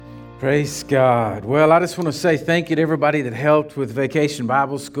Praise God. Well, I just want to say thank you to everybody that helped with Vacation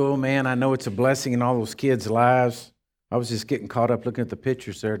Bible School. Man, I know it's a blessing in all those kids' lives. I was just getting caught up looking at the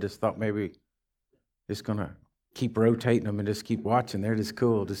pictures there. Just thought maybe just going to keep rotating them and just keep watching. They're just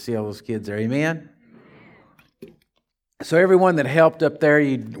cool to see all those kids there. Amen? So everyone that helped up there,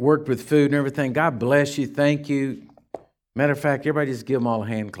 you worked with food and everything, God bless you. Thank you. Matter of fact, everybody just give them all a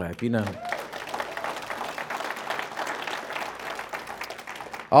hand clap, you know.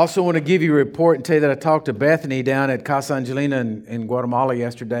 I also want to give you a report and tell you that I talked to Bethany down at Casa Angelina in Guatemala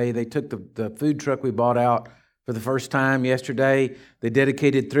yesterday. They took the food truck we bought out for the first time yesterday. They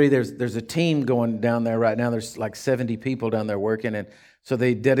dedicated 3. There's a team going down there right now. There's like 70 people down there working. And so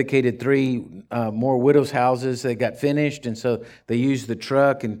they dedicated 3 more widows' houses. They got finished. And so they used the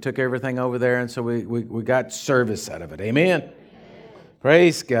truck and took everything over there. And so we got service out of it. Amen?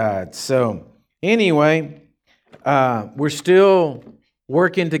 Praise God. So anyway, we're still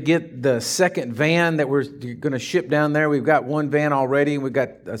working to get the second van that we're going to ship down there. We've got one van already. We've got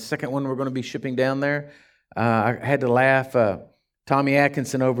a second one we're going to be shipping down there. I had to laugh. Tommy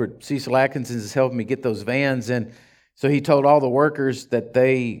Atkinson over at Cecil Atkinson's is helping me get those vans. And so he told all the workers that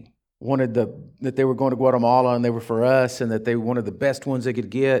they wanted that they were going to Guatemala and they were for us and that they wanted the best ones they could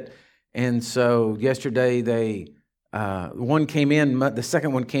get. And so yesterday one came in, the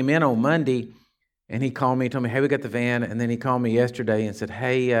second one came in on Monday. And he called me and told me, hey, we got the van. And then he called me yesterday and said,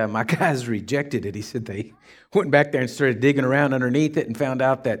 hey, my guys rejected it. He said they went back there and started digging around underneath it and found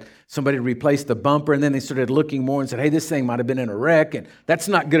out that somebody replaced the bumper. And then they started looking more and said, hey, this thing might have been in a wreck. And that's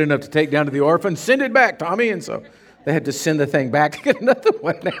not good enough to take down to the orphan. Send it back, Tommy. And so they had to send the thing back and get another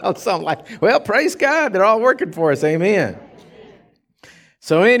one now. So I'm like, well, praise God. They're all working for us. Amen.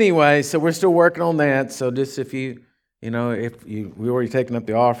 So anyway, so we're still working on that. So just if we already taken up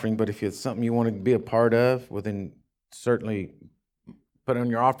the offering, but if it's something you want to be a part of, well, then certainly put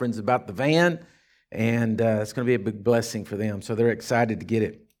on your offerings about the van, and it's going to be a big blessing for them. So they're excited to get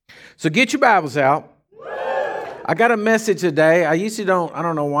it. So get your Bibles out. I got a message today. I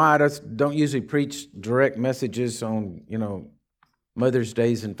don't know why, I don't usually preach direct messages on, Mother's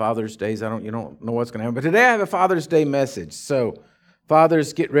Days and Father's Days. You don't know what's going to happen. But today I have a Father's Day message. So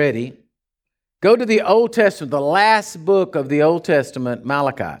fathers, get ready. Go to the Old Testament, the last book of the Old Testament,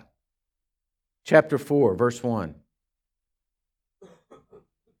 Malachi, chapter 4, verse 1.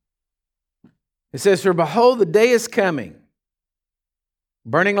 It says, for behold, the day is coming,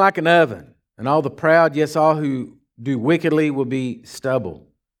 burning like an oven, and all the proud, yes, all who do wickedly will be stubble.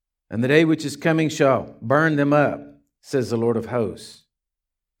 And the day which is coming shall burn them up, says the Lord of hosts.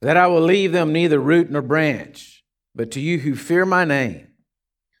 That I will leave them neither root nor branch, but to you who fear my name,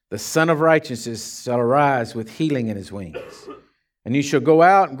 the Son of Righteousness shall arise with healing in his wings. And you shall go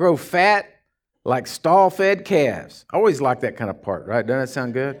out and grow fat like stall-fed calves. I always like that kind of part, right? Doesn't that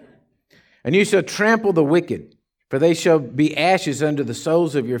sound good? And you shall trample the wicked, for they shall be ashes under the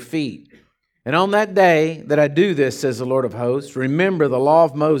soles of your feet. And on that day that I do this, says the Lord of hosts, remember the law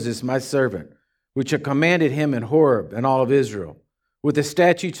of Moses, my servant, which I commanded him in Horeb and all of Israel, with the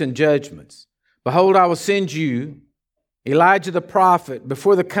statutes and judgments. Behold, I will send you Elijah the prophet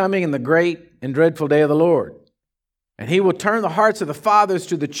before the coming and the great and dreadful day of the Lord. And he will turn the hearts of the fathers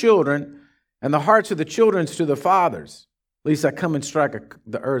to the children and the hearts of the children to the fathers, lest I come and strike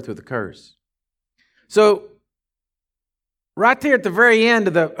the earth with a curse. So right there at the very end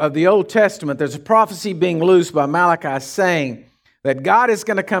of the Old Testament, there's a prophecy being loosed by Malachi saying that God is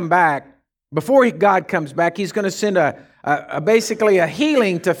going to come back. Before God comes back, he's going to send basically a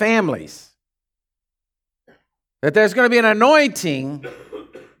healing to families. That there's going to be an anointing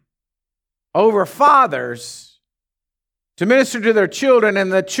over fathers to minister to their children,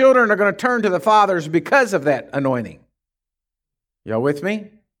 and the children are going to turn to the fathers because of that anointing. Y'all with me?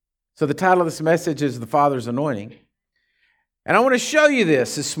 So the title of this message is The Father's Anointing. And I want to show you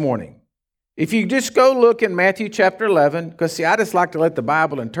this morning. If you just go look in Matthew chapter 11, because I just like to let the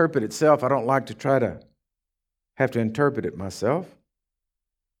Bible interpret itself. I don't like to try to have to interpret it myself.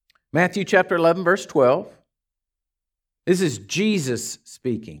 Matthew chapter 11, verse 12. This is Jesus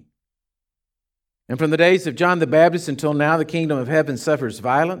speaking. And from the days of John the Baptist until now, the kingdom of heaven suffers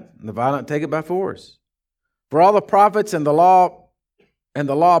violence, and the violent take it by force. For all the prophets and the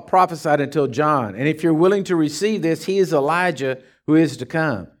law prophesied until John. And if you're willing to receive this, he is Elijah who is to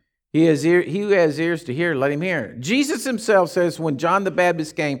come. He who has ears to hear, let him hear. Jesus himself says when John the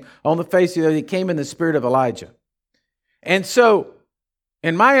Baptist came on the face of the earth, he came in the spirit of Elijah. And so,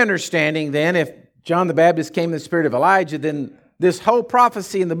 in my understanding then, if John the Baptist came in the spirit of Elijah, then this whole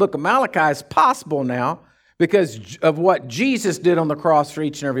prophecy in the book of Malachi is possible now because of what Jesus did on the cross for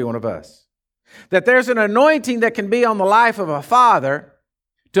each and every one of us. That there's an anointing that can be on the life of a father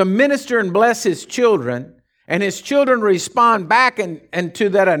to minister and bless his children, and his children respond back and to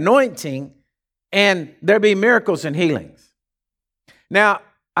that anointing, and there be miracles and healings. Now,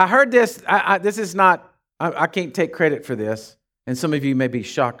 I heard this. This is not, I can't take credit for this, and some of you may be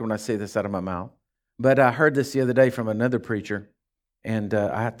shocked when I say this out of my mouth, but I heard this the other day from another preacher, and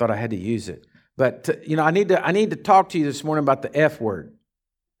I thought I had to use it. But, I need to talk to you this morning about the F word.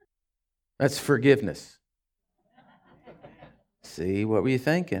 That's forgiveness. See, what were you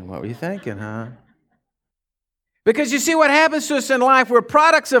thinking? What were you thinking, huh? Because you see what happens to us in life, we're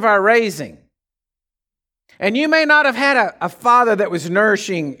products of our raising. And you may not have had a father that was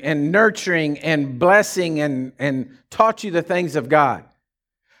nourishing and nurturing and blessing and taught you the things of God.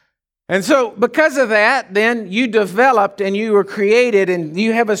 And so because of that, then you developed and you were created and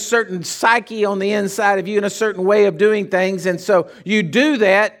you have a certain psyche on the inside of you and a certain way of doing things. And so you do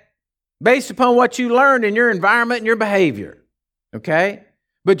that based upon what you learned in your environment and your behavior. Okay?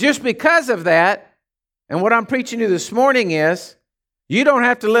 But just because of that, and what I'm preaching to you this morning is, you don't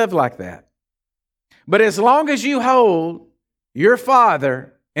have to live like that. But as long as you hold your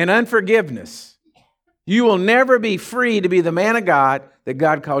father in unforgiveness, you will never be free to be the man of God that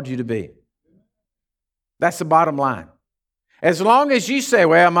God called you to be. That's the bottom line. As long as you say,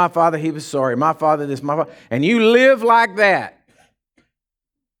 well, my father, he was sorry. My father, this, my father, and you live like that,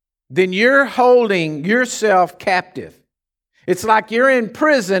 then you're holding yourself captive. It's like you're in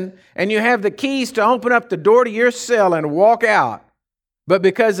prison and you have the keys to open up the door to your cell and walk out. But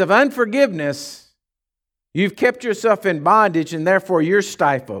because of unforgiveness, you've kept yourself in bondage and therefore you're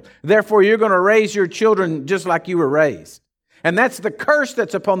stifled. Therefore, you're going to raise your children just like you were raised. And that's the curse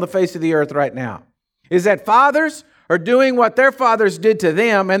that's upon the face of the earth right now, is that fathers are doing what their fathers did to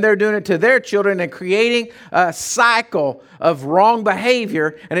them, and they're doing it to their children and creating a cycle of wrong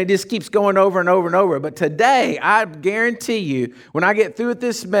behavior, and it just keeps going over and over and over. But today, I guarantee you, when I get through with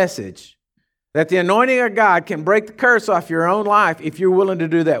this message, that the anointing of God can break the curse off your own life if you're willing to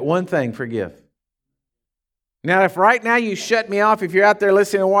do that one thing, forgive. Now, if right now you shut me off, if you're out there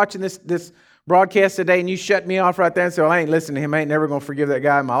listening and watching this broadcast today and you shut me off right there and say, well, I ain't listening to him, I ain't never going to forgive that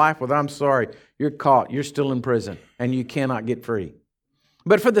guy in my life. Well, I'm sorry. You're caught. You're still in prison and you cannot get free.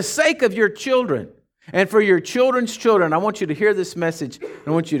 But for the sake of your children and for your children's children, I want you to hear this message and I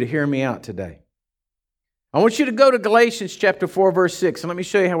want you to hear me out today. I want you to go to Galatians chapter 4, verse 6, and let me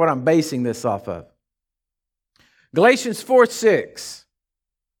show you what I'm basing this off of. Galatians 4:6.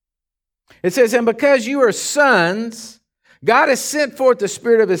 It says, and because you are sons, God has sent forth the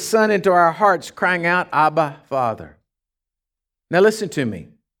Spirit of His Son into our hearts, crying out, Abba, Father. Now listen to me.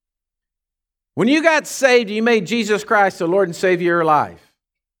 When you got saved, you made Jesus Christ the Lord and Savior of your life.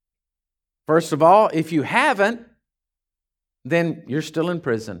 First of all, if you haven't, then you're still in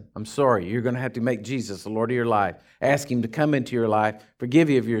prison. I'm sorry. You're going to have to make Jesus the Lord of your life. Ask Him to come into your life, forgive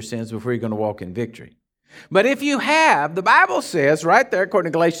you of your sins before you're going to walk in victory. But if you have, the Bible says right there,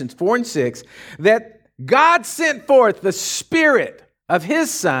 according to Galatians 4 and 6, that God sent forth the Spirit of His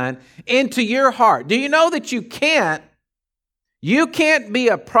Son into your heart. Do you know that you can't be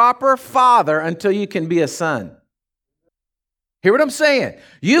a proper father until you can be a son? Hear what I'm saying?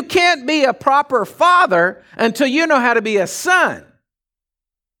 You can't be a proper father until you know how to be a son.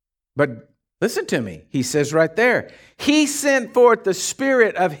 But listen to me. He says right there, He sent forth the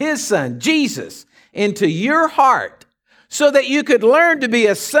Spirit of His Son, Jesus, into your heart so that you could learn to be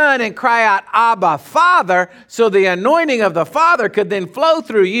a son and cry out, Abba, Father, so the anointing of the Father could then flow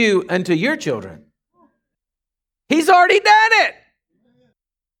through you unto your children. He's already done it.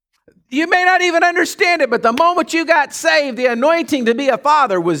 You may not even understand it, but the moment you got saved, the anointing to be a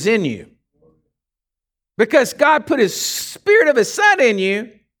father was in you. Because God put His Spirit of His Son in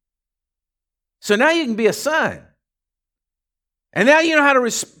you, so now you can be a son. And now you know how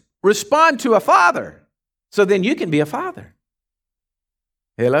to respond to a father. So then you can be a father.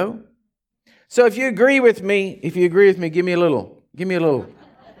 Hello? So if you agree with me, give me a little, give me a little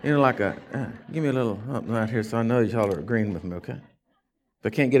right here so I know y'all are agreeing with me, okay? If I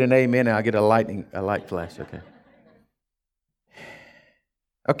can't get an amen, I'll get a light flash, okay?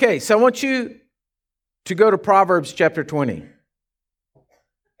 Okay, so I want you to go to Proverbs chapter 20.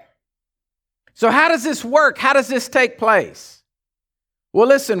 So how does this work? How does this take place? Well,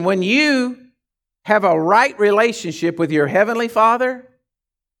 listen, when you have a right relationship with your Heavenly Father,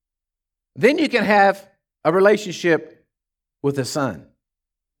 then you can have a relationship with a son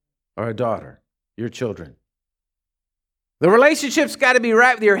or a daughter, your children. The relationship's got to be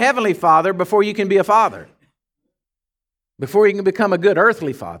right with your Heavenly Father before you can be a father, before you can become a good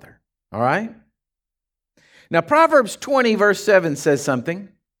earthly father, all right? Now, Proverbs 20, verse 7 says something.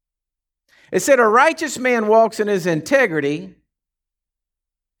 It said, a righteous man walks in his integrity,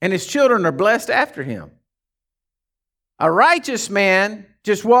 and his children are blessed after him. A righteous man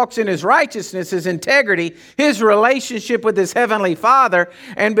just walks in his righteousness, his integrity, his relationship with his heavenly Father,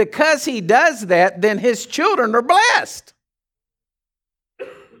 and because he does that, then his children are blessed.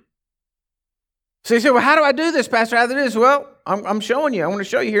 So you say, well, how do I do this, Pastor? How do I do this? Well, I'm showing you. I want to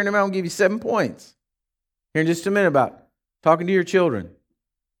show you here in a minute. I'm going to give you 7 points here in just a minute about talking to your children.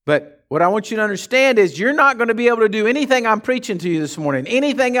 But what I want you to understand is you're not going to be able to do anything I'm preaching to you this morning,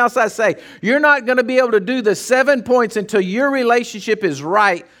 anything else I say. You're not going to be able to do the 7 points until your relationship is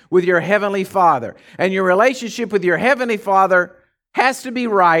right with your Heavenly Father. And your relationship with your Heavenly Father has to be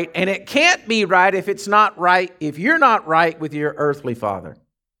right, and it can't be right if it's not right, if you're not right with your earthly father.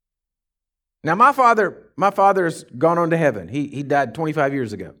 Now, my father's gone on to heaven. He died 25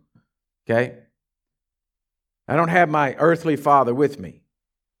 years ago, okay? I don't have my earthly father with me.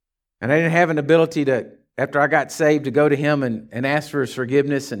 And I didn't have an ability to, after I got saved, to go to him and ask for his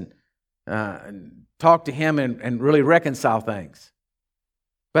forgiveness and talk to him and really reconcile things.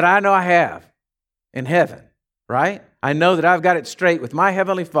 But I know I have in heaven, right? I know that I've got it straight with my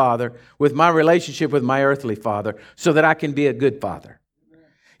heavenly Father, with my relationship with my earthly father, so that I can be a good father.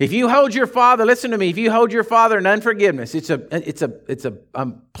 If you hold your father, listen to me, if you hold your father in unforgiveness, it's a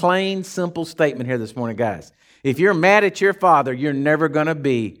plain, simple statement here this morning, guys. If you're mad at your father, you're never going to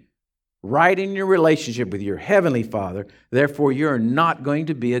be right in your relationship with your heavenly Father. Therefore, you're not going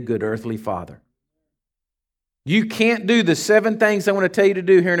to be a good earthly father. You can't do the 7 things I want to tell you to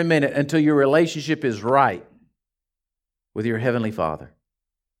do here in a minute until your relationship is right with your heavenly Father.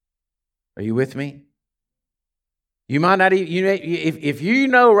 Are you with me? You might not even, if you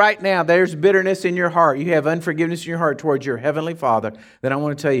know right now there's bitterness in your heart, you have unforgiveness in your heart towards your heavenly Father, then I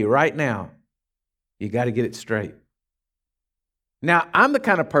want to tell you right now, you got to get it straight. Now, I'm the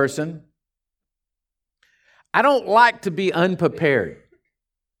kind of person, I don't like to be unprepared.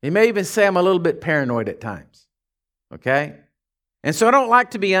 You may even say I'm a little bit paranoid at times, okay? And so I don't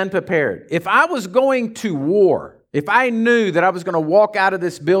like to be unprepared. If I was going to war, if I knew that I was going to walk out of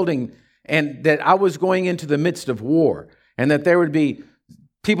this building and that I was going into the midst of war and that there would be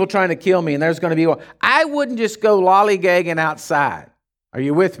people trying to kill me and there's going to be war, I wouldn't just go lollygagging outside. Are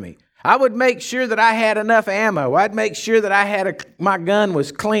you with me? I would make sure that I had enough ammo. I'd make sure that I had my gun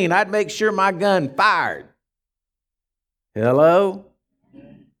was clean. I'd make sure my gun fired. Hello?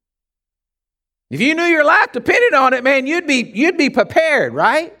 If you knew your life depended on it, man, you'd be prepared,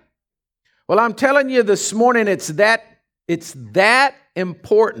 right? Well, I'm telling you this morning, it's that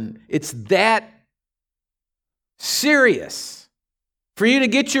important. It's that serious for you to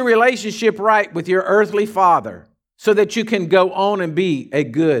get your relationship right with your earthly father so that you can go on and be a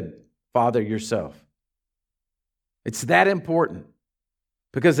good father yourself. It's that important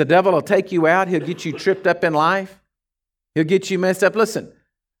because the devil will take you out. He'll get you tripped up in life. He'll get you messed up. Listen,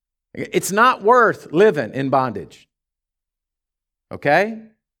 it's not worth living in bondage. Okay?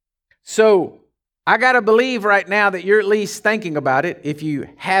 So I got to believe right now that you're at least thinking about it if you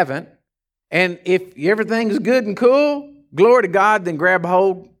haven't. And if everything's good and cool, glory to God, then grab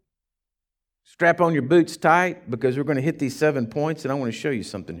hold, strap on your boots tight because we're going to hit these 7 points and I want to show you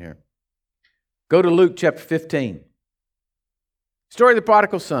something here. Go to Luke chapter 15. Story of the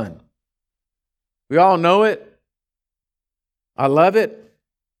prodigal son. We all know it. I love it.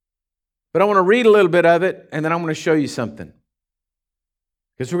 But I want to read a little bit of it and then I'm going to show you something.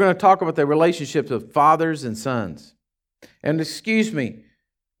 Because we're going to talk about the relationships of fathers and sons. And excuse me,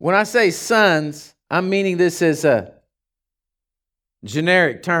 when I say sons, I'm meaning this as a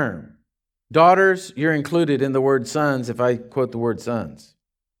generic term. Daughters, you're included in the word sons if I quote the word sons.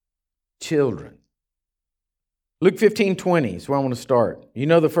 Children. Luke 15:20 is where I want to start. You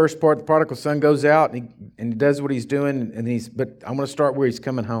know the first part, the prodigal son goes out and he does what he's doing, but I'm going to start where he's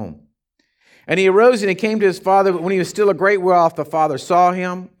coming home. And he arose and he came to his father, but when he was still a great way off, the father saw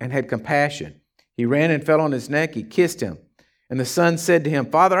him and had compassion. He ran and fell on his neck. He kissed him. And the son said to him,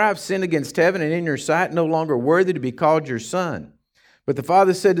 Father, I have sinned against heaven and in your sight, no longer worthy to be called your son. But the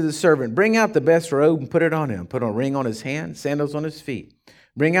father said to the servant, Bring out the best robe and put it on him. Put a ring on his hand, sandals on his feet.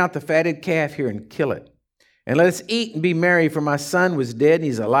 Bring out the fatted calf here and kill it. And let us eat and be merry, for my son was dead and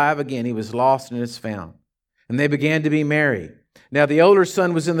he's alive again. He was lost and is found. And they began to be merry. Now the older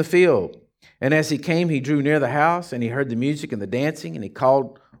son was in the field. And as he came, he drew near the house, and he heard the music and the dancing, and he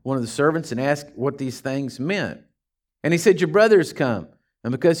called one of the servants and asked what these things meant. And he said, Your brother has come,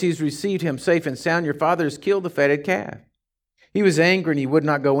 and because he's received him safe and sound, your father has killed the fatted calf. He was angry, and he would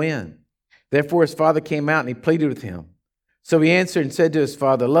not go in. Therefore his father came out, and he pleaded with him. So he answered and said to his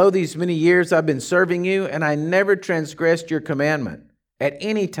father, Lo, these many years I've been serving you, and I never transgressed your commandment at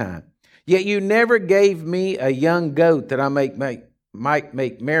any time. Yet you never gave me a young goat that I might might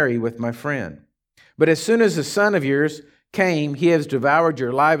make merry with my friend. But as soon as the son of yours came, he has devoured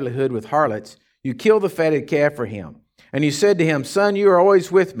your livelihood with harlots. You killed the fatted calf for him. And you said to him, Son, you are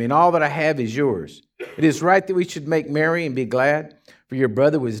always with me, and all that I have is yours. It is right that we should make merry and be glad, for your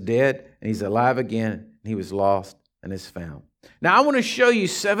brother was dead, and he's alive again, and he was lost and is found. Now, I want to show you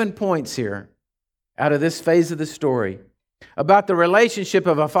 7 points here out of this phase of the story about the relationship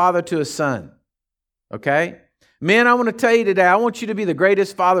of a father to a son. Okay? Men, I want to tell you today, I want you to be the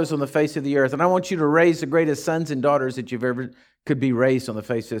greatest fathers on the face of the earth, and I want you to raise the greatest sons and daughters that you've ever could be raised on the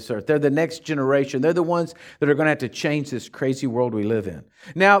face of this earth. They're the next generation. They're the ones that are going to have to change this crazy world we live in.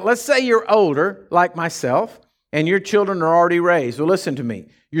 Now, let's say you're older, like myself, and your children are already raised. Well, listen to me.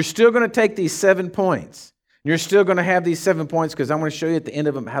 You're still going to take these 7 points. You're still going to have these 7 points because I'm going to show you at the end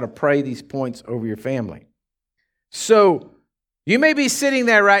of them how to pray these points over your family. So, you may be sitting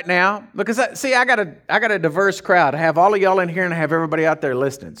there right now because, I got a diverse crowd. I have all of y'all in here and I have everybody out there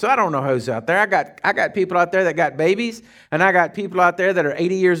listening. So I don't know who's out there. I got people out there that got babies, and I got people out there that are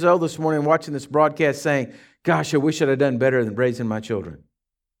 80 years old this morning watching this broadcast saying, gosh, I wish I'd have done better than raising my children.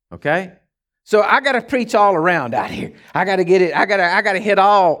 Okay? So I got to preach all around out here. I got to get it. I got to hit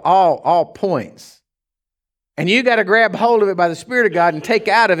all points. And you got to grab hold of it by the Spirit of God and take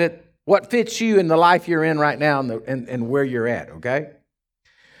out of it what fits you in the life you're in right now and where you're at, okay?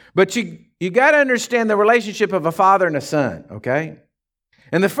 But you got to understand the relationship of a father and a son, okay?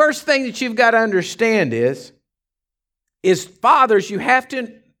 And the first thing that you've got to understand is fathers,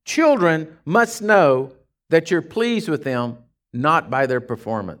 children must know that you're pleased with them, not by their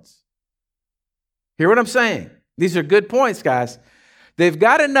performance. Hear what I'm saying? These are good points, guys. They've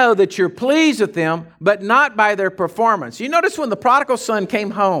got to know that you're pleased with them, but not by their performance. You notice when the prodigal son came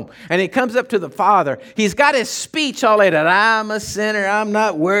home and he comes up to the father, he's got his speech all laid out. I'm a sinner. I'm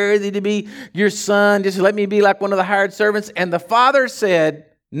not worthy to be your son. Just let me be like one of the hired servants. And the father said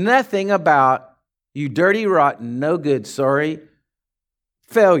nothing about, you dirty, rotten, no good, sorry,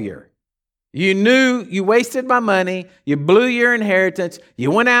 failure. You knew you wasted my money. You blew your inheritance.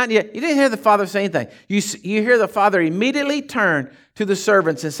 You went out and you didn't hear the father say anything. You hear the father immediately turn to the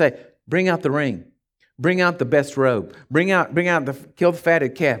servants and say, bring out the ring. Bring out the best robe. Kill the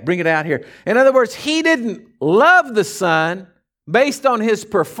fatted calf. Bring it out here. In other words, he didn't love the son based on his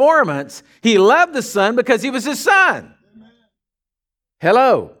performance. He loved the son because he was his son. Amen.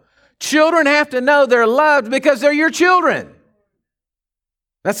 Hello. Children have to know they're loved because they're your children.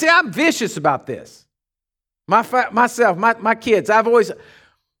 Now, see, I'm vicious about this. My kids,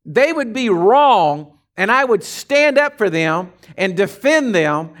 they would be wrong, and I would stand up for them and defend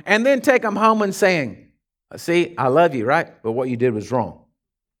them and then take them home and saying, see, I love you, right? But what you did was wrong.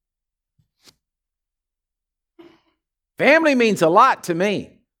 Family means a lot to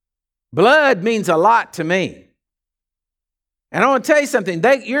me. Blood means a lot to me. And I want to tell you something.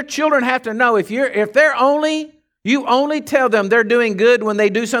 Your children have to know if you only tell them they're doing good when they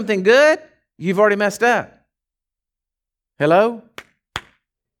do something good, you've already messed up. Hello?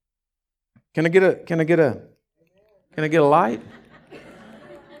 Can I get a light?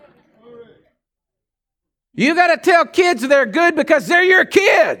 You got to tell kids they're good because they're your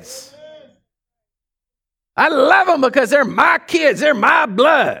kids. I love them because they're my kids. They're my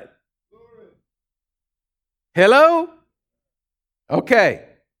blood. Hello? Okay.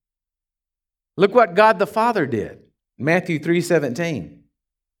 Look what God the Father did. Matthew 3:17.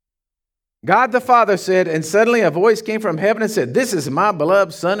 God the Father said, and suddenly a voice came from heaven and said, this is my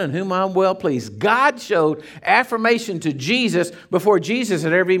beloved Son in whom I'm well pleased. God showed affirmation to Jesus before Jesus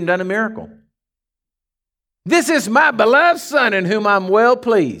had ever even done a miracle. This is my beloved Son in whom I'm well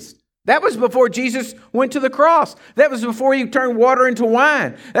pleased. That was before Jesus went to the cross. That was before he turned water into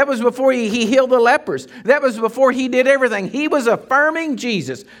wine. That was before he healed the lepers. That was before he did everything. He was affirming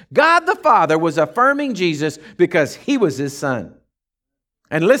Jesus. God the Father was affirming Jesus because he was his son.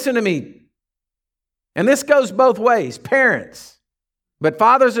 And listen to me. And this goes both ways, parents, but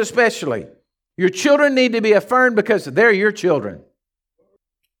fathers especially. Your children need to be affirmed because they're your children.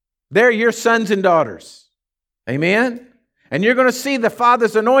 They're your sons and daughters. Amen? And you're going to see the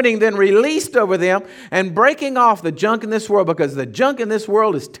Father's anointing then released over them and breaking off the junk in this world because the junk in this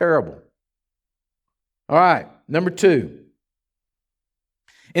world is terrible. All right, number 2.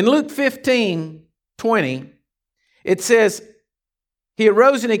 In Luke 15:20, it says, he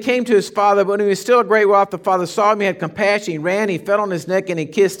arose and he came to his father, but when he was still a great way off, the father saw him, he had compassion, he ran, he fell on his neck, and he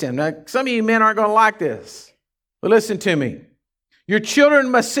kissed him. Now, some of you men aren't going to like this, but listen to me. Your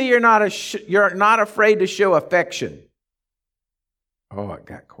children must see you're not afraid to show affection. Oh, it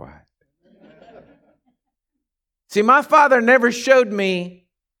got quiet. See, my father never showed me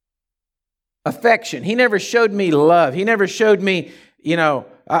affection. He never showed me love. He never showed me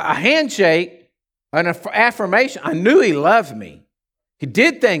a handshake, an affirmation. I knew he loved me. He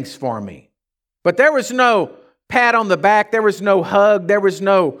did things for me. But there was no pat on the back. There was no hug. There was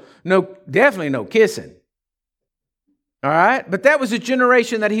definitely no kissing. All right? But that was a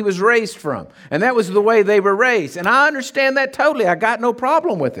generation that he was raised from. And that was the way they were raised. And I understand that totally. I got no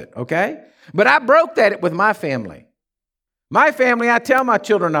problem with it, okay? But I broke that with my family. My family, I tell my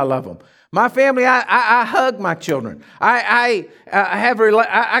children I love them. My family, I hug my children. I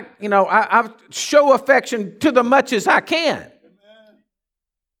show affection to the much as I can.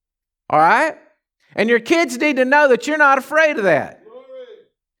 All right? And your kids need to know that you're not afraid of that.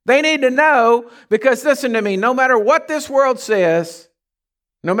 They need to know, because listen to me, no matter what this world says,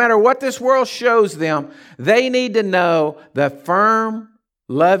 no matter what this world shows them, they need to know the firm,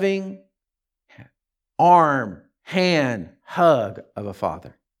 loving arm, hand, hug of a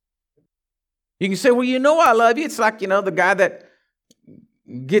father. You can say, well, I love you. It's like, the guy that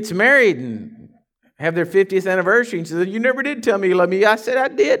gets married and have their 50th anniversary and says, you never did tell me you love me. I said, I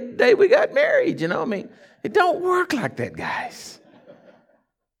did the day we got married. It don't work like that, guys.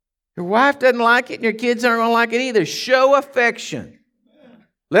 Your wife doesn't like it and your kids aren't going to like it either. Show affection.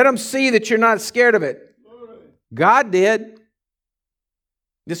 Let them see that you're not scared of it. God did.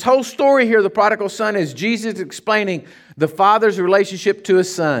 This whole story here, the prodigal son, is Jesus explaining the father's relationship to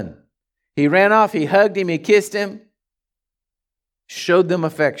his son. He ran off, he hugged him, he kissed him, showed them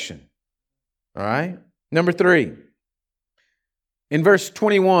affection. All right? Number 3. In verse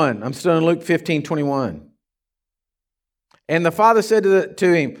 21, I'm still in Luke 15:21. And the father said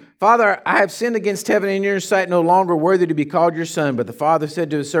to him, Father, I have sinned against heaven and in your sight, no longer worthy to be called your son. But the father said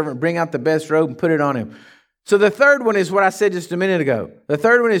to his servant, bring out the best robe and put it on him. So the third one is what I said just a minute ago. The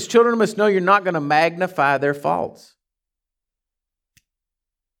third one is children must know you're not going to magnify their faults.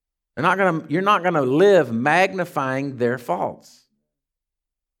 You're not going to live magnifying their faults.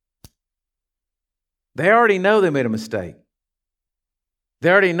 They already know they made a mistake. They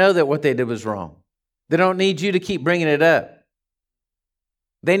already know that what they did was wrong. They don't need you to keep bringing it up.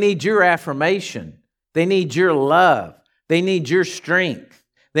 They need your affirmation. They need your love. They need your strength.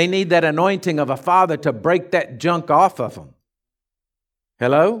 They need that anointing of a father to break that junk off of them.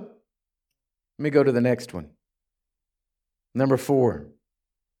 Hello? Let me go to the next one. Number 4.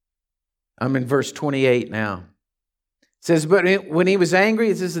 I'm in verse 28 now. It says, but when he was angry,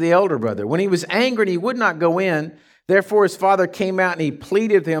 this is the elder brother. When he was angry, he would not go in. Therefore his father came out and he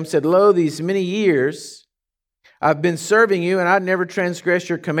pleaded with him, said, lo, these many years I've been serving you, and I'd never transgressed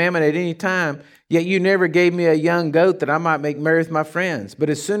your commandment at any time. Yet you never gave me a young goat that I might make merry with my friends.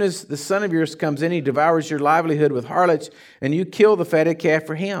 But as soon as the son of yours comes in, he devours your livelihood with harlots, and you kill the fatted calf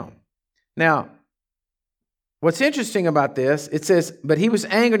for him. Now, what's interesting about this, it says, but he was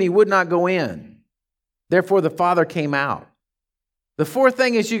angry and he would not go in. Therefore the father came out. The fourth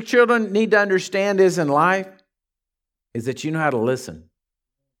thing is you children need to understand is in life is that you know how to listen.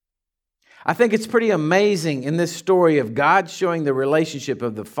 I think it's pretty amazing in this story of God showing the relationship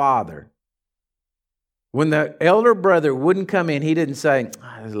of the father. When the elder brother wouldn't come in, he didn't say,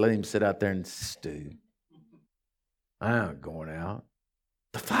 just let him sit out there and stew. I'm not going out.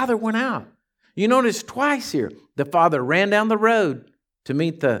 The father went out. You notice twice here, the father ran down the road to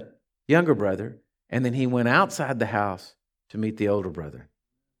meet the younger brother, and then he went outside the house to meet the older brother.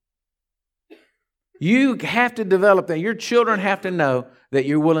 You have to develop that. Your children have to know that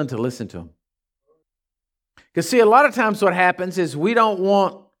you're willing to listen to them. Because see, a lot of times what happens is we don't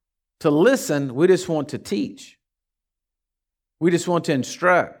want to listen. We just want to teach. We just want to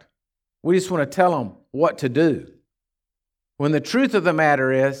instruct. We just want to tell them what to do. When the truth of the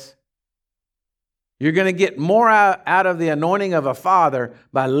matter is, you're going to get more out of the anointing of a father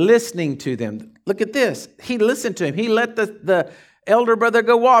by listening to them. Look at this. He listened to him. He let the elder brother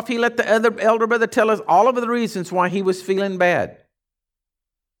go off. He let the other elder brother tell us all of the reasons why he was feeling bad.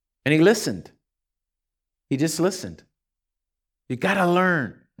 And he listened. He just listened. You got to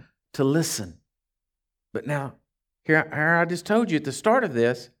learn to listen. But now, here I just told you at the start of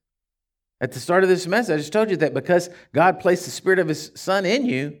this message, I just told you that because God placed the Spirit of His Son in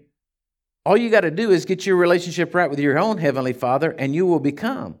you, all you got to do is get your relationship right with your own Heavenly Father, and you will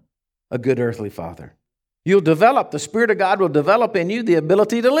become a good earthly father. You'll develop, the Spirit of God will develop in you the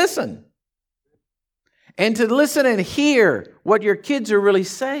ability to listen. And to listen and hear what your kids are really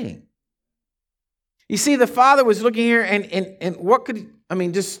saying. You see, the father was looking here, and what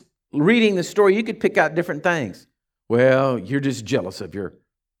just reading the story, you could pick out different things. Well, you're just jealous of your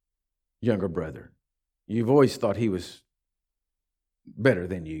younger brother. You've always thought he was better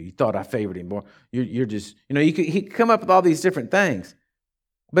than you. You thought I favored him more. You're just, he could come up with all these different things.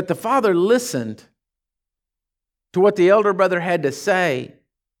 But the father listened to what the elder brother had to say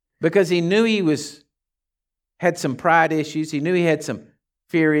because he knew he had some pride issues. He knew he had some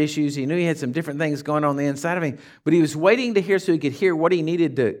fear issues. He knew he had some different things going on the inside of him. But he was waiting to hear so he could hear what he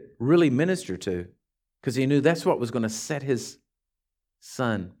needed to really minister to because he knew that's what was going to set his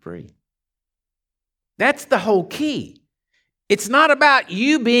son free. That's the whole key. It's not about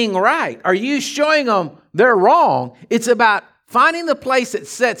you being right or you showing them they're wrong. It's about finding the place that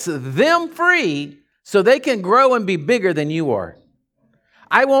sets them free so they can grow and be bigger than you are.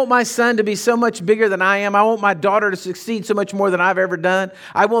 I want my son to be so much bigger than I am. I want my daughter to succeed so much more than I've ever done.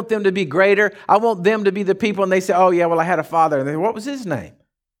 I want them to be greater. I want them to be the people. And they say, oh, yeah, well, I had a father. And they say, what was his name?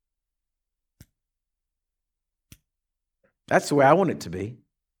 That's the way I want it to be.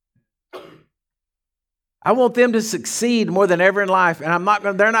 I want them to succeed more than ever in life. And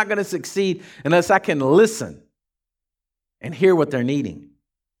they're not going to succeed unless I can listen and hear what they're needing.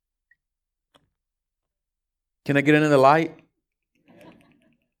 Can I get into the light?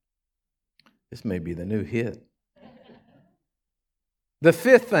 This may be the new hit. The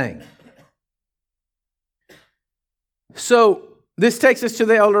fifth thing. So this takes us to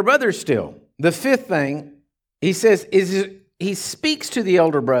the elder brother still. The fifth thing, he says, he speaks to the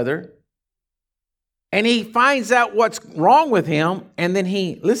elder brother and he finds out what's wrong with him. And then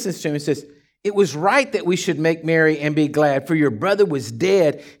he listens to him and says, it was right that we should make merry and be glad, for your brother was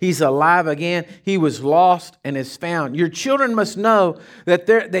dead. He's alive again. He was lost and is found. Your children must know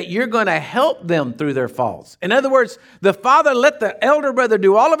that you're going to help them through their faults. In other words, the father let the elder brother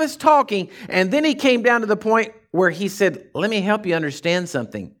do all of his talking, and then he came down to the point where he said, let me help you understand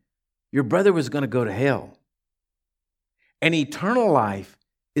something. Your brother was going to go to hell. And eternal life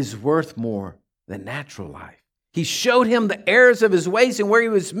is worth more than natural life. He showed him the errors of his ways and where he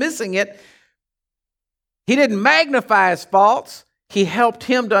was missing it. He didn't magnify his faults. He helped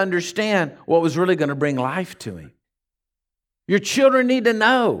him to understand what was really going to bring life to him. Your children need to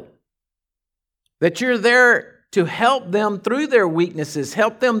know that you're there to help them through their weaknesses,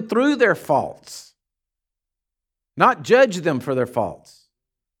 help them through their faults, not judge them for their faults,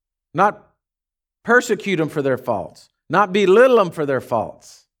 not persecute them for their faults, not belittle them for their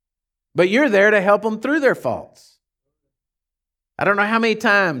faults, but you're there to help them through their faults. I don't know how many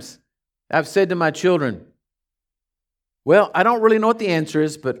times I've said to my children, well, I don't really know what the answer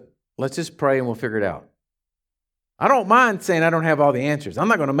is, but let's just pray and we'll figure it out. I don't mind saying I don't have all the answers. I'm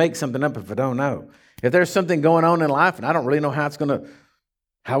not going to make something up if I don't know. If there's something going on in life and I don't really know how God's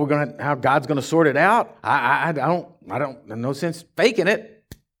going to sort it out, I don't no sense faking it.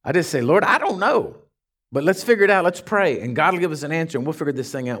 I just say, Lord, I don't know, but let's figure it out. Let's pray, and God will give us an answer, and we'll figure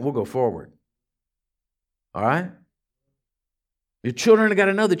this thing out. And we'll go forward. All right. Your children have got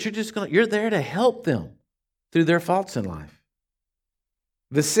to know that you're there to help them through their faults in life.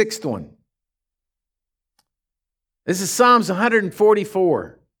 The sixth one. This is Psalms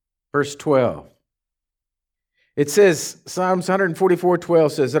 144, verse 12. It says, Psalms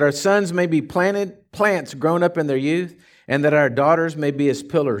 144:12 says that our sons may be plants grown up in their youth, and that our daughters may be as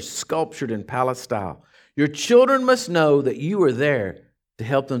pillars sculptured in palace style. Your children must know that you are there to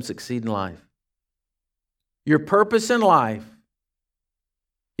help them succeed in life. Your purpose in life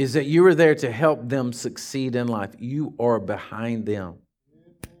is that you are there to help them succeed in life. You are behind them.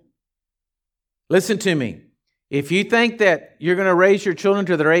 Listen to me. If you think that you're going to raise your children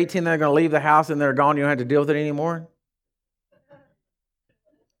till they're 18, they're going to leave the house and they're gone, you don't have to deal with it anymore.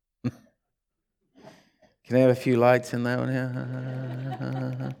 Can I have a few lights in that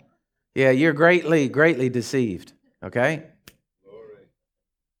one? Yeah, you're greatly, greatly deceived. Okay?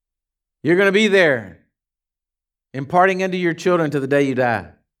 You're going to be there, imparting into your children to the day you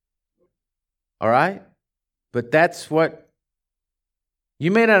die. All right? But that's what,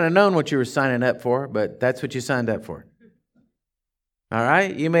 you may not have known what you were signing up for, but that's what you signed up for. All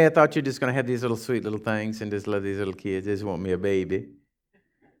right? You may have thought you're just going to have these little sweet little things and just love these little kids. Just want me a baby.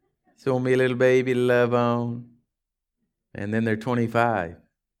 Just want me a little baby to love on. And then they're 25.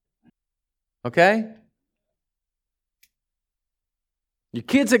 Okay? Your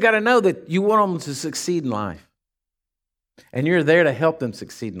kids have got to know that you want them to succeed in life. And you're there to help them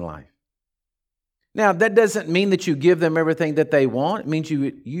succeed in life. Now, that doesn't mean that you give them everything that they want. It means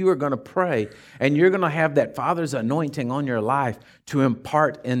you are going to pray, and you're going to have that Father's anointing on your life to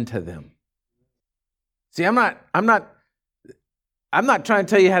impart into them. See, I'm not trying to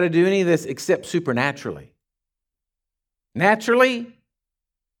tell you how to do any of this except supernaturally. Naturally,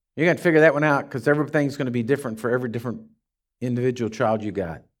 you're going to figure that one out because everything's going to be different for every different individual child you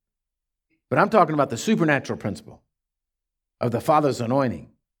got. But I'm talking about the supernatural principle of the Father's anointing.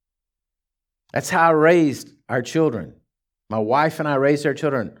 That's how I raised our children. My wife and I raised our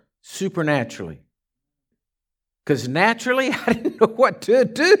children supernaturally. Because naturally, I didn't know what to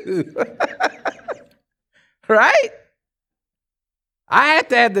do. Right? I had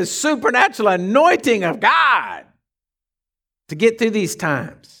to have the supernatural anointing of God to get through these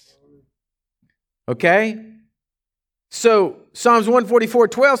times. Okay? So Psalms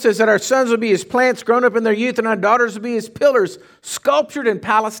 144:12 says that our sons will be as plants grown up in their youth, and our daughters will be as pillars sculptured in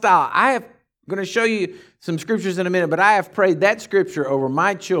palace style. I'm going to show you some scriptures in a minute, but I have prayed that scripture over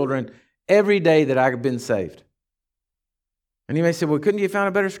my children every day that I've been saved. And you may say, well, couldn't you have found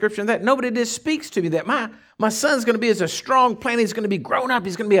a better scripture than that? No, but it just speaks to me that my son's going to be as a strong plant. He's going to be grown up.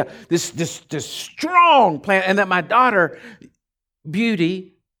 He's going to be this strong plant. And that my daughter,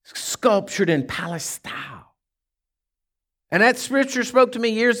 beauty, sculptured in palace style. And that scripture spoke to me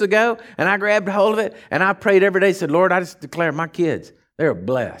years ago, and I grabbed hold of it, and I prayed every day, said, Lord, I just declare my kids, they're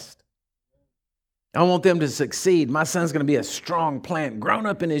blessed. I want them to succeed. My son's going to be a strong plant, grown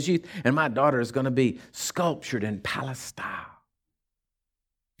up in his youth, and my daughter is going to be sculptured in palace style.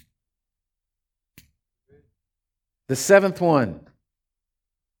 The seventh one,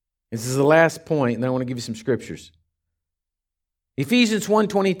 this is the last point, and then I want to give you some scriptures. Ephesians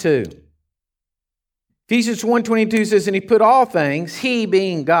 1:22. Ephesians 1:22 says, and he put all things, he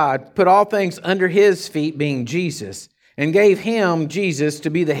being God, put all things under his feet, being Jesus, and gave him, Jesus, to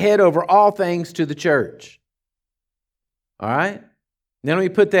be the head over all things to the church. All right? Now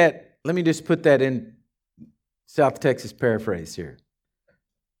let me just put that in South Texas paraphrase here.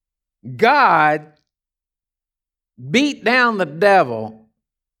 God beat down the devil,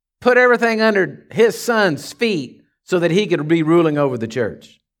 put everything under his son's feet so that he could be ruling over the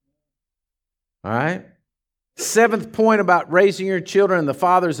church. All right? Seventh point about raising your children and the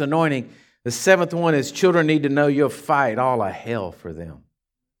Father's anointing. The seventh one is children need to know you'll fight all of hell for them.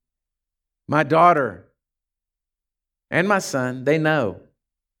 My daughter and my son, they know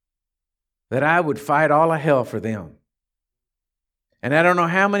that I would fight all of hell for them. And I don't know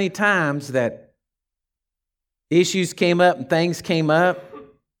how many times that issues came up and things came up,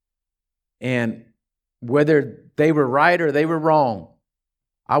 and whether they were right or they were wrong,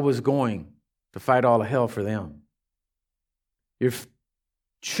 I was going to fight all of hell for them. Your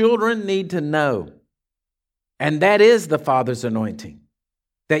children need to know, and that is the Father's anointing,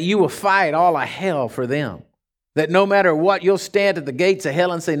 that you will fight all of hell for them. That no matter what, you'll stand at the gates of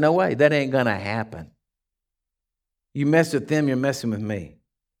hell and say, no way, that ain't going to happen. You mess with them, you're messing with me.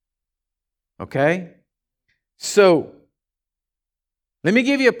 Okay? So, let me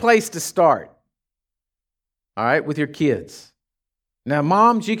give you a place to start, all right, with your kids. Now,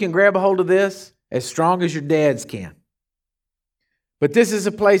 moms, you can grab a hold of this as strong as your dads can. But this is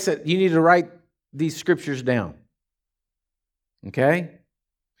a place that you need to write these scriptures down, okay?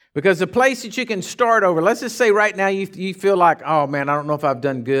 Because the place that you can start over, let's just say right now you feel like, oh, man, I don't know if I've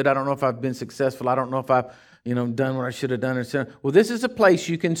done good. I don't know if I've been successful. I don't know if I've done what I should have done. Well, this is a place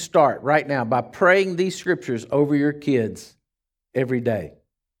you can start right now by praying these scriptures over your kids every day.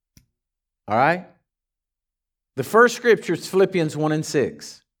 All right? The first scripture is Philippians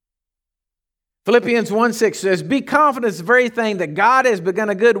 1:6. Philippians 1:6 says, be confident of the very thing that God has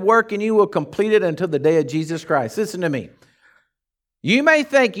begun a good work and you will complete it until the day of Jesus Christ. Listen to me. You may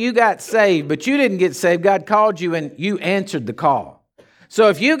think you got saved, but you didn't get saved. God called you and you answered the call. So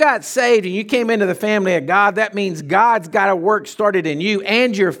if you got saved and you came into the family of God, that means God's got a work started in you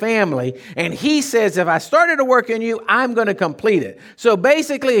and your family. And he says, if I started a work in you, I'm going to complete it. So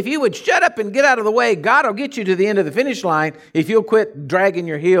basically, if you would shut up and get out of the way, God will get you to the end of the finish line if you'll quit dragging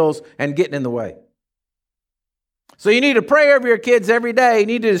your heels and getting in the way. So you need to pray over your kids every day. You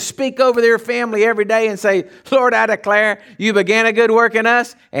need to speak over their family every day and say, Lord, I declare you began a good work in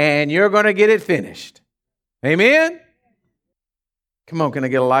us and you're going to get it finished. Amen? Come on, can I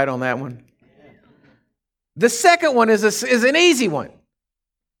get a light on that one? The second one is an easy one.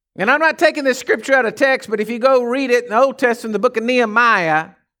 And I'm not taking this scripture out of text, but if you go read it in the Old Testament, the book of Nehemiah,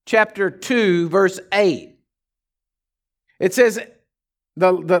 chapter 2, verse 8. It says,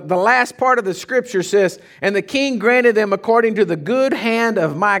 the last part of the scripture says, and the king granted them according to the good hand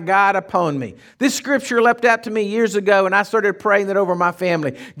of my God upon me. This scripture leapt out to me years ago, and I started praying that over my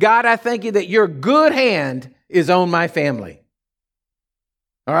family. God, I thank you that your good hand is on my family.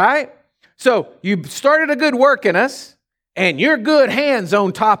 All right? So you started a good work in us, and your good hand's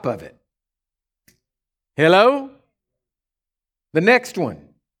on top of it. Hello? The next one.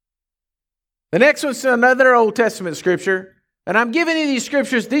 The next one's another Old Testament scripture. And I'm giving you these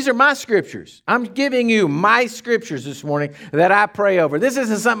scriptures. These are my scriptures. I'm giving you my scriptures this morning that I pray over. This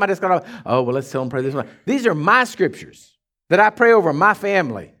isn't something I just got to, oh, well, let's tell them pray this one. These are my scriptures that I pray over my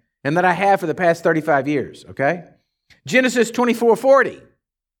family and that I have for the past 35 years, okay? Genesis 24:40.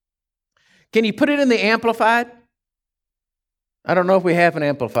 Can you put it in the Amplified? I don't know if we have an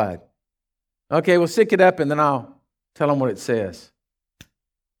Amplified. Okay, we'll stick it up and then I'll tell them what it says.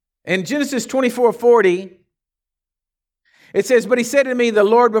 In Genesis 24:40, it says, but he said to me, the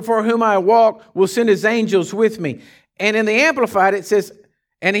Lord before whom I walk will send his angels with me. And in the Amplified, it says,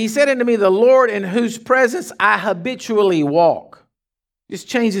 and he said unto me, the Lord in whose presence I habitually walk. Just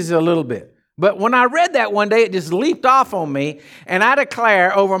changes it a little bit. But when I read that one day, it just leaped off on me. And I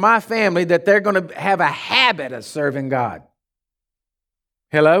declare over my family that they're going to have a habit of serving God.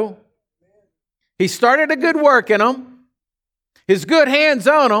 Hello? He started a good work in them. His good hands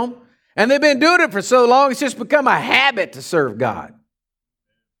on them. And they've been doing it for so long, it's just become a habit to serve God.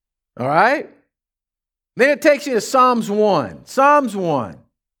 All right? Then it takes you to Psalms 1. Psalms 1,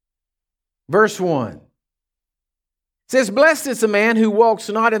 verse 1. It says, blessed is the man who walks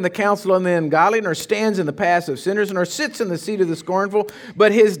not in the counsel of the ungodly, nor stands in the paths of sinners, nor sits in the seat of the scornful,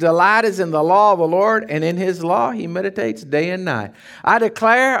 but his delight is in the law of the Lord, and in his law he meditates day and night. I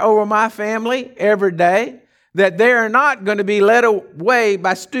declare over my family every day that they are not going to be led away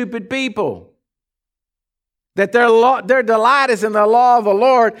by stupid people. That their delight is in the law of the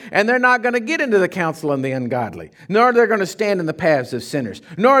Lord, and they're not going to get into the counsel of the ungodly, nor are they going to stand in the paths of sinners,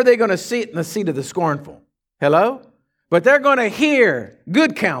 nor are they going to sit in the seat of the scornful. Hello? But they're going to hear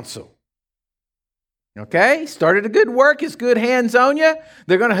good counsel. Okay? Started a good work, his good hands on you.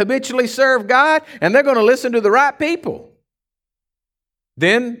 They're going to habitually serve God, and they're going to listen to the right people.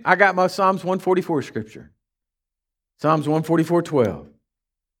 Then I got my Psalms 144 scripture. Psalms 144:12.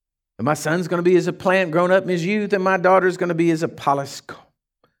 And my son's going to be as a plant grown up in his youth, and my daughter's going to be as a palace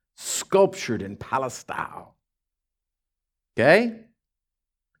sculptured in palace style. Okay?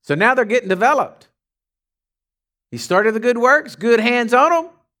 So now they're getting developed. He started the good works, good hands on them.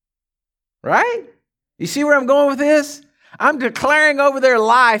 Right? You see where I'm going with this? I'm declaring over their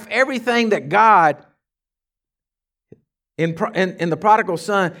life everything that God, in the prodigal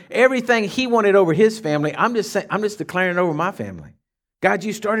son, everything he wanted over his family, I'm just declaring it over my family. God,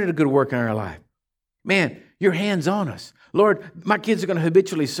 you started a good work in our life. Man, your hand's on us. Lord, my kids are going to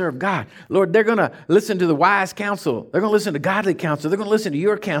habitually serve God. Lord, they're going to listen to the wise counsel. They're going to listen to godly counsel. They're going to listen to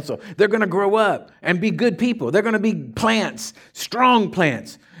your counsel. They're going to grow up and be good people. They're going to be plants, strong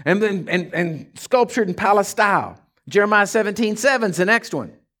plants, and sculptured in palace style. Jeremiah 17:7 is the next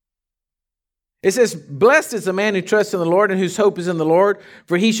one. It says, blessed is the man who trusts in the Lord and whose hope is in the Lord,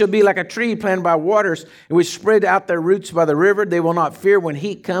 for he shall be like a tree planted by waters, which spread out their roots by the river. They will not fear when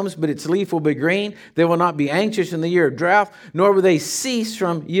heat comes, but its leaf will be green. They will not be anxious in the year of drought, nor will they cease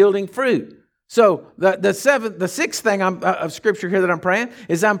from yielding fruit. So the sixth thing of scripture here that I'm praying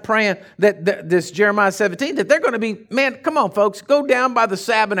is I'm praying that this Jeremiah 17, that they're going to be, man, come on, folks, go down by the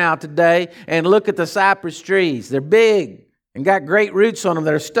Sabinal today and look at the cypress trees. They're big and got great roots on them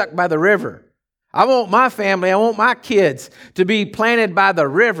that are stuck by the river. I want my family, I want my kids to be planted by the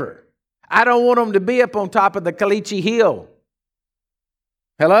river. I don't want them to be up on top of the Caliche Hill.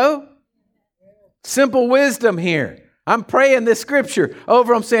 Hello? Simple wisdom here. I'm praying this scripture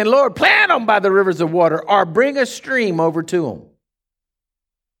over them saying, Lord, plant them by the rivers of water or bring a stream over to them.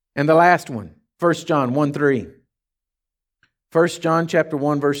 And the last one, 1 John 1:3. 1 John chapter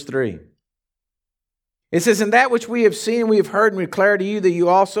 1, verse 3. It says, and that which we have seen, we have heard, and we declare to you that you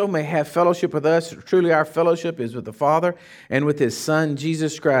also may have fellowship with us. Truly our fellowship is with the Father and with his Son,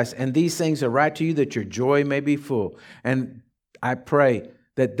 Jesus Christ. And these things are right to you that your joy may be full. And I pray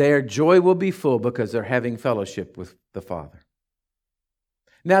that their joy will be full because they're having fellowship with the Father.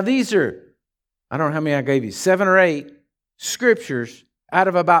 Now these are, I don't know how many I gave you, 7 or 8 scriptures out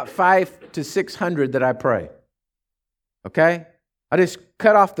of about 500 to 600 that I pray. Okay? I just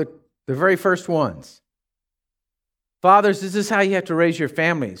cut off the very first ones. Fathers, this is how you have to raise your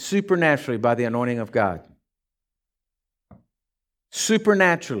family, supernaturally by the anointing of God.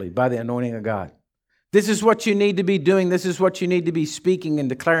 Supernaturally by the anointing of God. This is what you need to be doing. This is what you need to be speaking and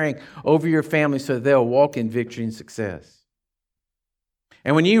declaring over your family so that they'll walk in victory and success.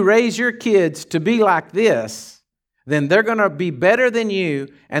 And when you raise your kids to be like this, then they're going to be better than you,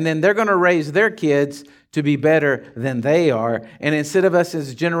 and then they're going to raise their kids to be better than they are. And instead of us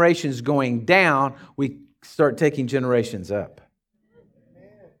as generations going down, we start taking generations up.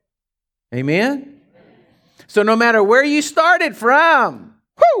 Amen? So no matter where you started from,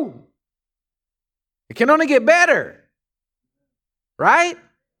 it can only get better. Right?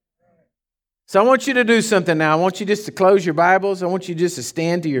 So I want you to do something now. I want you just to close your Bibles. I want you just to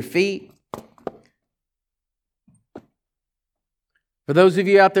stand to your feet. For those of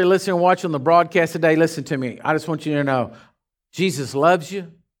you out there listening and watching the broadcast today, listen to me. I just want you to know, Jesus loves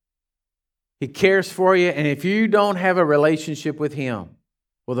you. He cares for you. And if you don't have a relationship with him,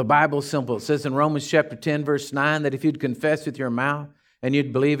 Well, the Bible's simple. It says in Romans chapter 10, verse 9, that if you'd confess with your mouth and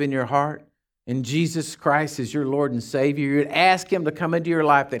you'd believe in your heart, and Jesus Christ is your Lord and Savior, you'd ask Him to come into your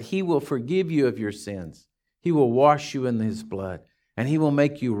life, that He will forgive you of your sins. He will wash you in His blood, and He will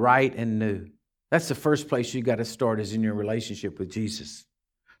make you right and new. That's the first place you got to start, is in your relationship with Jesus.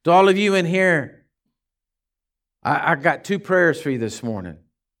 To all of you in here, I got 2 prayers for you this morning.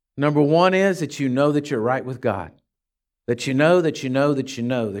 Number 1 is that you know that you're right with God. That you know that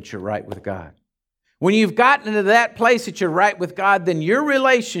you're right with God. When you've gotten into that place that you're right with God, then your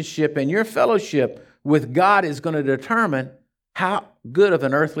relationship and your fellowship with God is going to determine how good of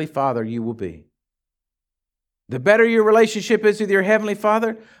an earthly father you will be. The better your relationship is with your heavenly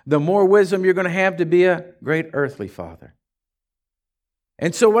Father, the more wisdom you're going to have to be a great earthly father.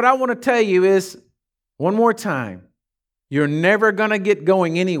 And so what I want to tell you is, one more time, you're never going to get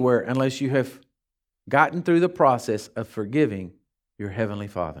going anywhere unless you have gotten through the process of forgiving your heavenly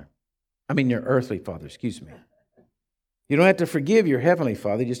Father. Your earthly father, excuse me. You don't have to forgive your heavenly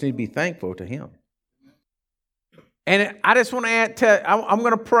Father. You just need to be thankful to Him. And I just want to I'm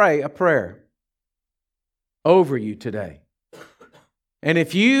going to pray a prayer over you today. And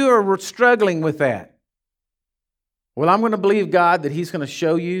if you are struggling with that, well, I'm going to believe God that He's going to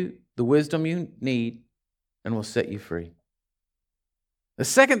show you the wisdom you need and will set you free. The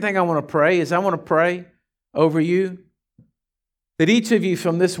second thing I want to pray is I want to pray over you that each of you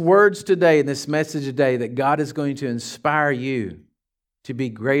from this words today and this message today, that God is going to inspire you to be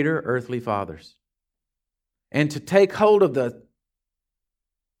greater earthly fathers and to take hold of the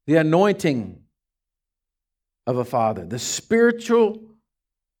anointing of a father, the spiritual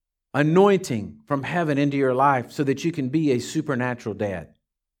anointing from heaven into your life, so that you can be a supernatural dad,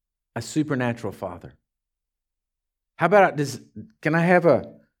 a supernatural father. How about can I have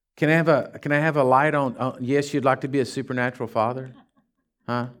a light on? Yes, you'd like to be a supernatural father?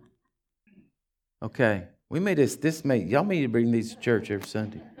 Huh? Okay. We made y'all need to bring these to church every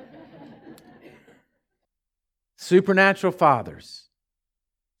Sunday. Supernatural fathers.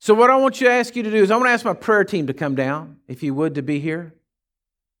 So what I want you to ask you to do is I want to ask my prayer team to come down, if you would, to be here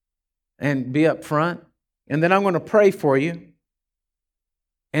and be up front. And then I'm going to pray for you.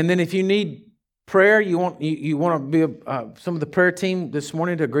 And then if you need prayer, you want to be some of the prayer team this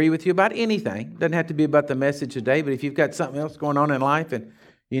morning to agree with you about anything. Doesn't have to be about the message today, but if you've got something else going on in life and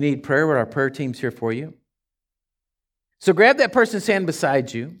you need prayer, well, our prayer team's here for you. So grab that person's hand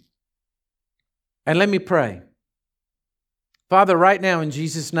beside you and let me pray. Father, right now in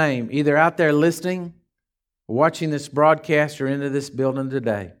Jesus' name, either out there listening, watching this broadcast, or into this building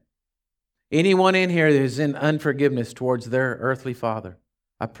today, anyone in here that is in unforgiveness towards their earthly father,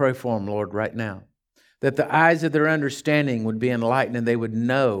 I pray for them, Lord, right now, that the eyes of their understanding would be enlightened and they would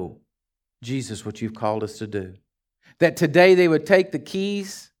know, Jesus, what you've called us to do. That today they would take the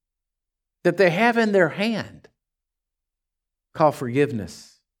keys that they have in their hand, called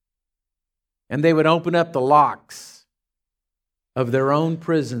forgiveness, and they would open up the locks of their own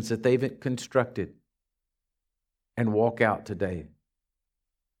prisons that they've constructed and walk out today.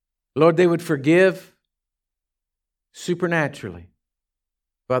 Lord, they would forgive supernaturally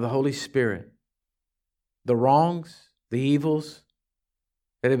by the Holy Spirit the wrongs, the evils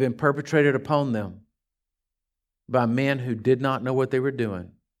that have been perpetrated upon them by men who did not know what they were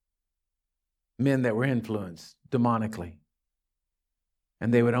doing, men that were influenced demonically.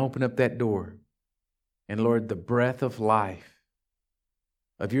 And they would open up that door, and Lord, the breath of life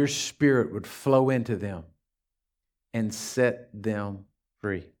of your Spirit would flow into them and set them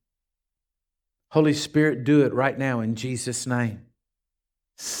free. Holy Spirit, do it right now in Jesus' name.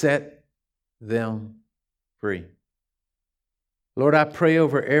 Set them free. Lord, I pray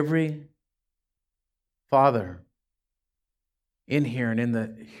over every father in here and in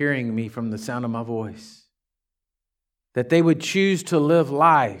the hearing me from the sound of my voice, that they would choose to live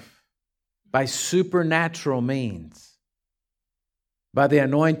life by supernatural means, by the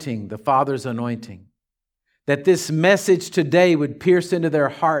anointing, the Father's anointing. That this message today would pierce into their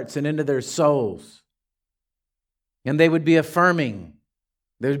hearts and into their souls. And they would be affirming.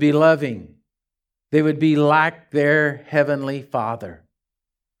 They would be loving. They would be like their heavenly Father.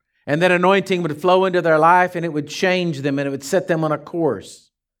 And that anointing would flow into their life, and it would change them, and it would set them on a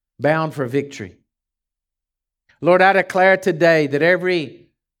course bound for victory. Lord, I declare today that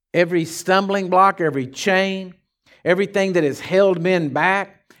every stumbling block, every chain, everything that has held men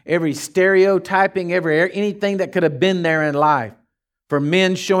back, every stereotyping, anything that could have been there in life for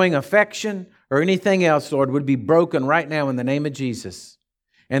men showing affection or anything else, Lord, would be broken right now in the name of Jesus.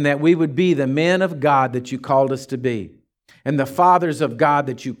 And that we would be the men of God that you called us to be, and the fathers of God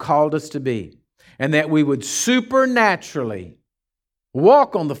that you called us to be, and that we would supernaturally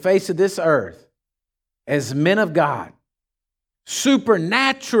walk on the face of this earth as men of God,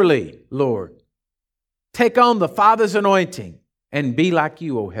 supernaturally, Lord. Take on the Father's anointing and be like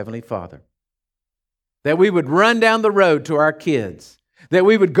you, O Heavenly Father. That we would run down the road to our kids, that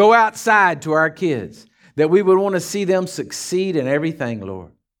we would go outside to our kids, that we would want to see them succeed in everything,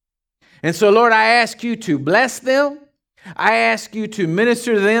 Lord. And so, Lord, I ask you to bless them. I ask you to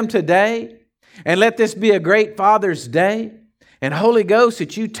minister to them today, and let this be a great Father's Day. And Holy Ghost,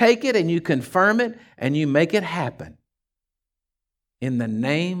 that you take it and you confirm it and you make it happen. In the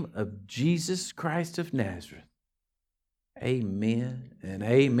name of Jesus Christ of Nazareth. Amen and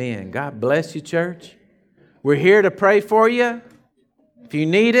amen. God bless you, church. We're here to pray for you. If you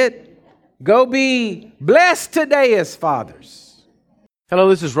need it, go be blessed today as fathers. Hello,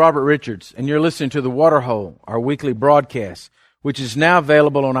 this is Robert Richards, and you're listening to The Waterhole, our weekly broadcast, which is now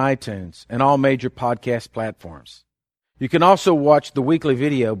available on iTunes and all major podcast platforms. You can also watch the weekly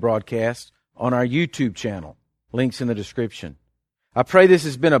video broadcast on our YouTube channel. Links in the description. I pray this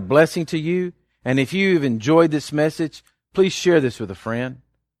has been a blessing to you, and if you've enjoyed this message, please share this with a friend.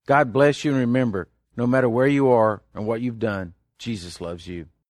 God bless you, and remember, no matter where you are and what you've done, Jesus loves you.